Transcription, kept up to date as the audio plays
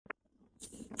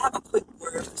have a quick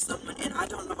word for someone, and I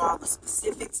don't know all the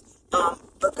specifics,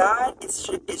 but God is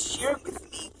sharing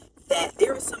with me that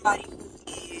there is somebody who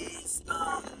is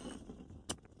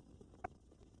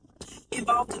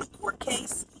involved in a court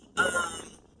case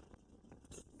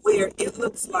where it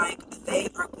looks like they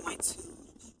are going to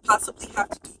possibly have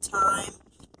to do time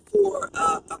for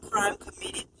a crime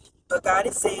committed. But God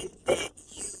is saying that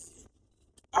you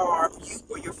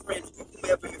or your friend or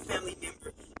whomever, your family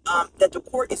member, that the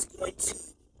court is going to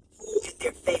rule in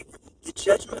their favor. The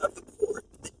judgment of the court,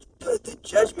 the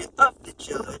judgment of the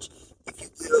judge, if you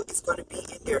will, is going to be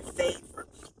in their favor.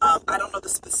 I don't know the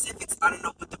specifics. I don't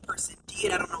know what the person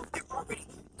did. I don't know if they're already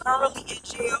currently in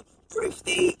jail or if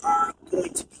they are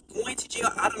going to be going to jail.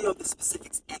 I don't know the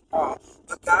specifics at all.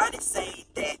 But God is saying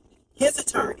that his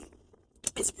attorney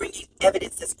is bringing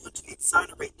evidence that's going to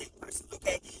exonerate that person,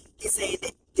 okay? He's saying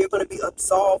that they're going to be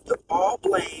absolved of all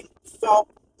blame, fault,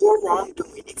 or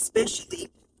wrongdoing, especially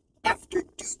after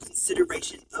due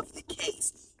consideration of the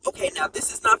case. Okay, now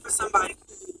this is not for somebody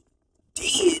who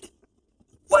did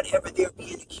whatever they're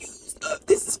being accused of.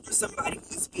 This is for somebody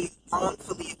who is being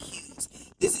wrongfully accused.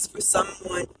 This is for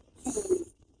someone who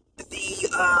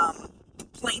the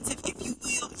plaintiff, if you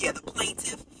will, the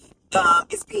plaintiff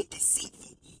is being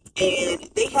deceitful. And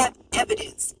they have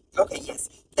evidence. Okay, yes.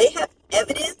 They have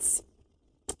evidence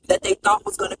that they thought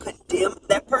was going to condemn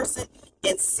that person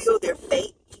and seal their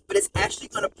fate, but it's actually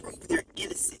going to prove their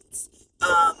innocence.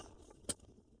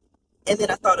 And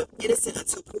then I thought of innocent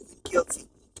until proven guilty.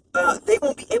 They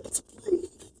won't be able to prove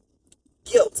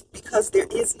guilt because there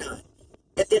is none.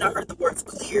 And then I heard the words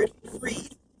cleared,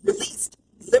 freed, released,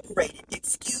 liberated,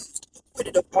 excused,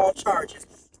 acquitted of all charges.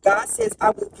 God says,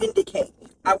 I will vindicate.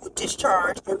 I will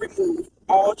discharge or remove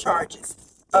all charges.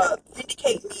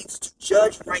 Vindicate means to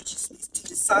judge righteously, to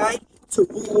decide, to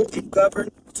rule and govern,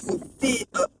 to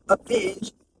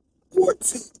avenge, or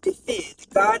to defend.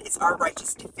 God is our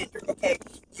righteous defender, okay?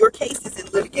 Your case is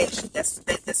in litigation. That's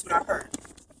what I heard.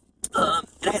 And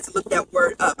I had to look that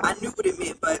word up. I knew what it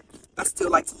meant, but I still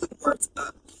like to look words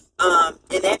up.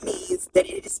 And that means that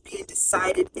it is being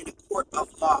decided in a court of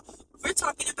law. We're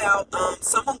talking about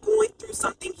someone going through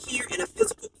something here in a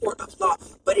physical court of law,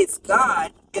 but it's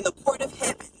God in the court of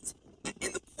heavens,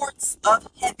 in the courts of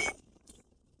heaven,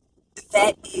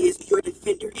 that is your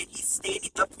defender, and he's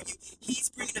standing up for you. He's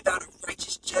bringing about a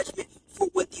righteous judgment for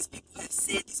what these people have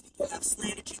said. These people have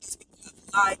slandered you. These people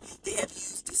have lied. They have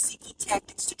used deceitful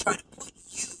tactics to try to put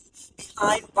you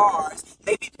behind bars,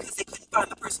 maybe because they couldn't find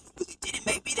the person who really did it.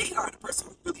 Maybe they are the person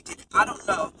who really did it. I don't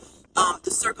know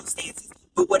the circumstances,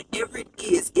 but whatever it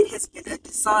is, it has been a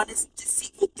dishonest,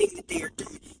 deceitful thing that they are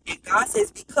doing. And God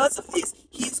says because of this,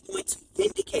 he is going to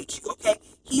vindicate you, okay?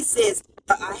 He says,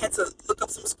 I had to look up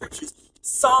some scriptures.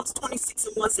 Psalms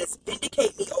 26:1 says,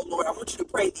 vindicate me, O Lord. I want you to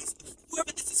pray these.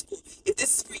 Whoever this is for, if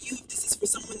this is for you, if this is for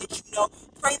someone that you know,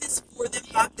 pray this for them.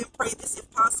 Have them pray this if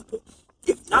possible.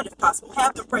 If not, if possible,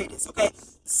 have them pray this, okay?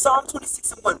 Psalm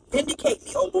 26:1, vindicate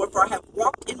me, O Lord, for I have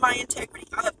walked in my integrity.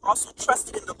 I have also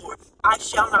trusted in the Lord. I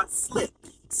shall not slip.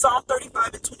 Psalm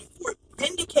 35:24,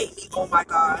 vindicate me, O my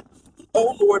God,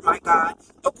 O Lord my God,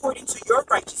 according to your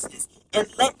righteousness, and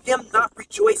let them not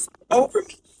rejoice over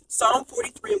me. Psalm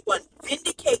 43:1,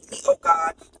 vindicate me, O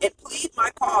God, and plead my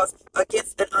cause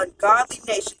against an ungodly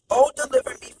nation. O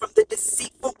deliver me from the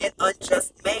deceitful and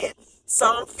unjust man.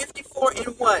 Psalm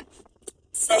 54:1,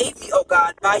 save me, O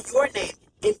God, by your name,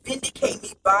 and vindicate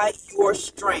me by your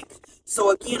strength.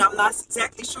 So again, I'm not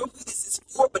exactly sure who this is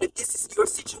for, but if this is your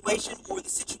situation or the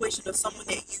situation of someone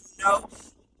that you know,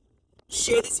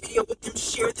 share this video with them,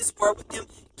 share this word with them,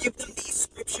 give them these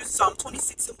scriptures, Psalm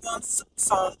 26:1,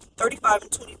 Psalm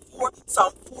 35:24,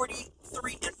 Psalm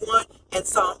 43:1, and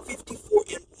Psalm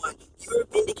 54:1. You're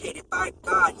vindicated by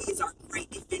God. He is our great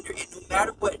defender, and no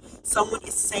matter what someone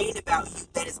is saying about you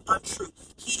that is untrue,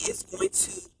 he is going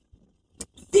to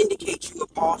vindicate you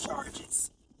of all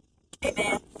charges.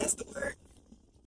 Amen.